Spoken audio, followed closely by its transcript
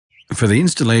For the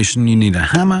installation, you need a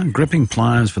hammer, gripping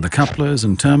pliers for the couplers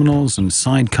and terminals, and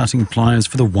side-cutting pliers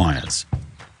for the wires.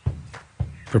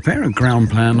 Prepare a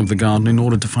ground plan of the garden in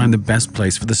order to find the best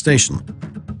place for the station.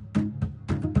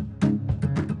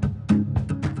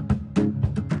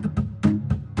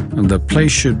 And the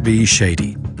place should be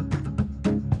shady.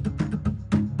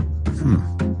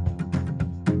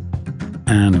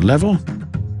 And level,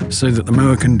 so that the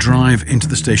mower can drive into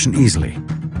the station easily.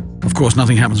 Of course,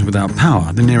 nothing happens without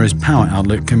power. The nearest power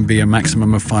outlet can be a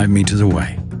maximum of 5 meters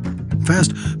away.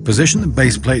 First, position the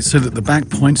base plate so that the back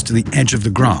points to the edge of the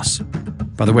grass.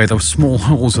 By the way, those small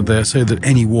holes are there so that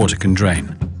any water can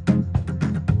drain.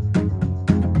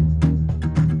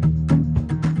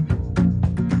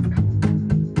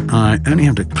 I only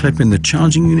have to clip in the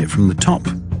charging unit from the top.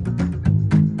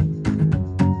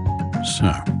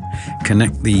 So,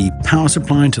 connect the power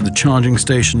supply to the charging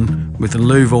station with a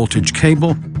low voltage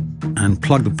cable and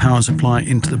plug the power supply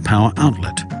into the power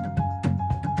outlet.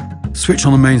 Switch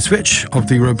on the main switch of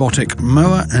the robotic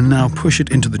mower and now push it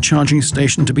into the charging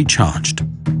station to be charged.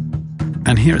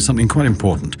 And here is something quite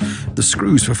important. The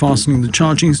screws for fastening the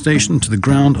charging station to the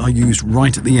ground are used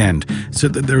right at the end, so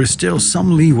that there is still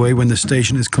some leeway when the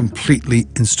station is completely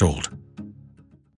installed.